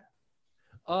great. All right.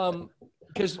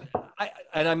 Because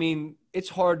I mean, it's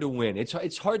hard to win.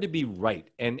 It's hard to be right.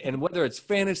 And whether it's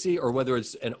fantasy or whether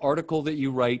it's an article that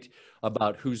you write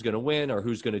about who's going to win or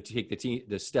who's going to take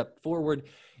the step forward,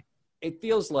 it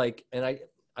feels like, and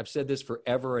I've said this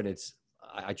forever, and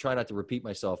I try not to repeat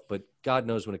myself, but God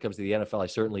knows when it comes to the NFL, I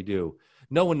certainly do.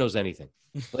 No one knows anything.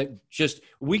 Like just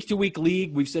week to week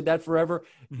league, we've said that forever.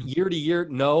 Year to year,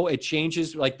 no, it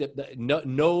changes. Like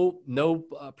no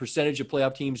percentage of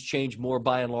playoff teams change more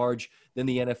by and large than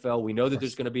the NFL. We know that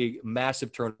there's going to be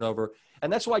massive turnover,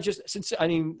 and that's why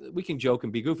we can joke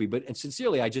and be goofy, but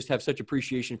sincerely, I just have such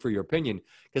appreciation for your opinion,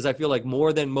 because I feel like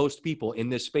more than most people in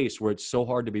this space where it's so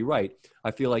hard to be right,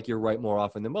 I feel like you're right more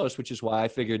often than most, which is why I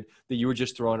figured that you were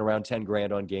just throwing around 10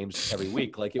 grand on games every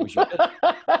week, like it was your business.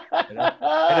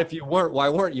 And if you weren't, why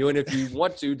weren't you? And if you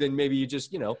want to, then maybe you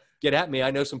just, get at me.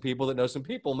 I know some people that know some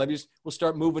people. Maybe we'll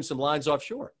start moving some lines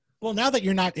offshore. Well, now that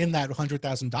you're not in that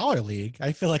 $100,000 league,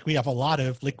 I feel like we have a lot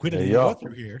of liquidity to go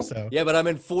through here. So yeah, but I'm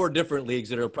in 4 different leagues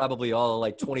that are probably all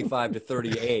like 25 to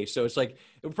 30A. So it's like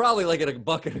probably like at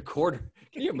 $1.25.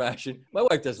 Can you imagine? My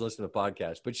wife doesn't listen to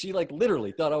podcasts, but she like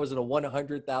literally thought I was in a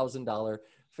 $100,000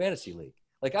 fantasy league.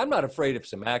 Like I'm not afraid of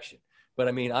some action. But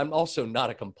I mean, I'm also not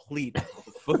a complete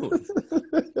buffoon.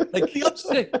 Like a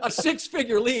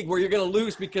 6-figure league where you're going to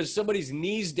lose because somebody's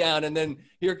knees down, and then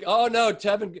oh no,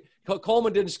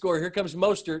 Coleman didn't score. Here comes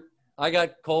Mostert. I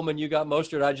got Coleman, you got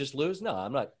Mostert. I just lose. No,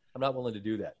 I'm not willing to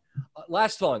do that.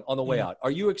 Last song on the way out.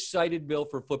 Are you excited, Bill,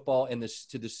 for football and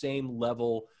to the same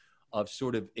level of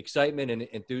sort of excitement and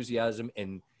enthusiasm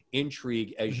and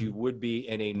intrigue as you would be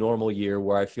in a normal year,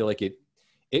 where I feel like it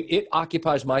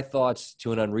occupies my thoughts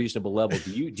to an unreasonable level?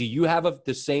 Do you have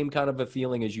the same kind of a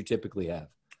feeling as you typically have?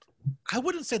 I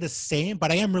wouldn't say the same,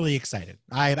 but I am really excited.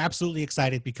 I am absolutely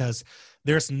excited because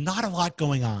there's not a lot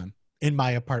going on in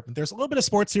my apartment. There's a little bit of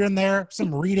sports here and there.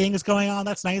 Some reading is going on.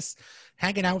 That's nice.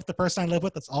 Hanging out with the person I live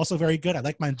with, that's also very good. I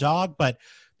like my dog, but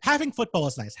having football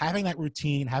is nice. Having that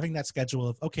routine, having that schedule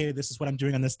of, okay, this is what I'm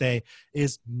doing on this day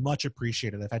is much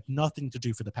appreciated. I've had nothing to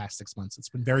do for the past 6 months. It's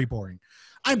been very boring.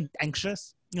 I'm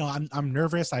anxious. I'm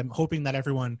nervous. I'm hoping that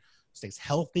everyone stays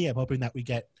healthy. I'm hoping that we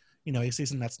get, a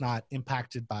season that's not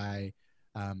impacted by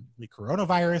the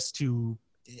coronavirus to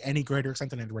any greater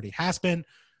extent than it already has been,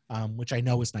 which I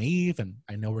know is naive, and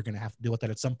I know we're going to have to deal with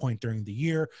that at some point during the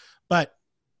year. But,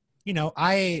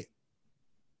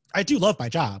 I do love my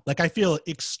job. Like, I feel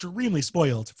extremely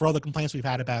spoiled for all the complaints we've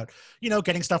had about,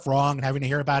 getting stuff wrong and having to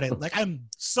hear about it. Like, I'm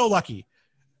so lucky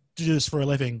to do this for a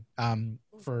living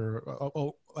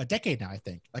for a decade now, I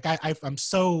think. Like, I'm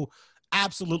so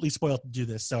absolutely spoiled to do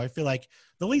this. So I feel like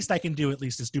the least I can do at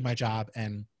least is do my job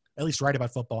and at least write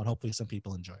about football, and hopefully some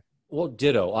people enjoy. Well,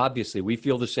 ditto. Obviously, we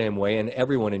feel the same way, and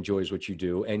everyone enjoys what you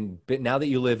do. But now that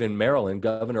you live in Maryland,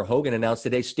 Governor Hogan announced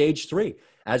today stage 3.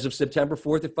 As of September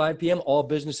 4th at 5 p.m., all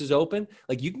businesses open.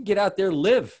 Like, you can get out there,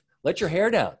 live, let your hair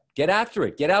down, get after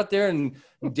it, get out there and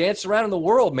dance around in the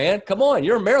world, man. Come on,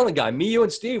 you're a Maryland guy. Me, you,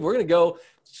 and Steve, we're gonna go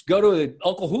to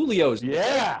Uncle Julio's.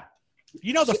 Yeah.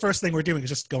 The first thing we're doing is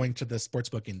just going to the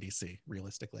sportsbook in DC,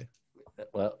 realistically.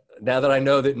 Well, now that I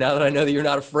know that you're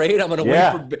not afraid, I'm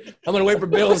gonna wait for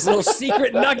Bill's little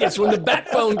secret nuggets when the bat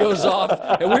phone goes off,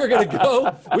 and we're gonna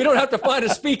go. We don't have to find a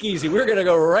speakeasy. We're gonna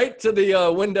go right to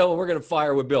the window, and we're gonna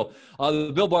fire with Bill.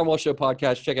 The Bill Barnwell Show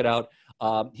podcast. Check it out.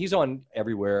 He's on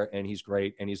everywhere, and he's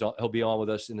great, and he'll be on with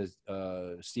us in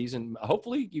the season.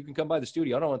 Hopefully, you can come by the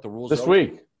studio. I don't know what the rules this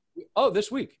week. Oh,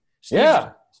 this week.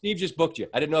 Steve just booked you.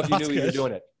 I didn't know if you knew you were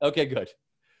doing it. Okay, good.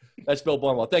 That's Bill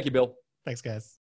Barnwell. Thank you, Bill. Thanks, guys.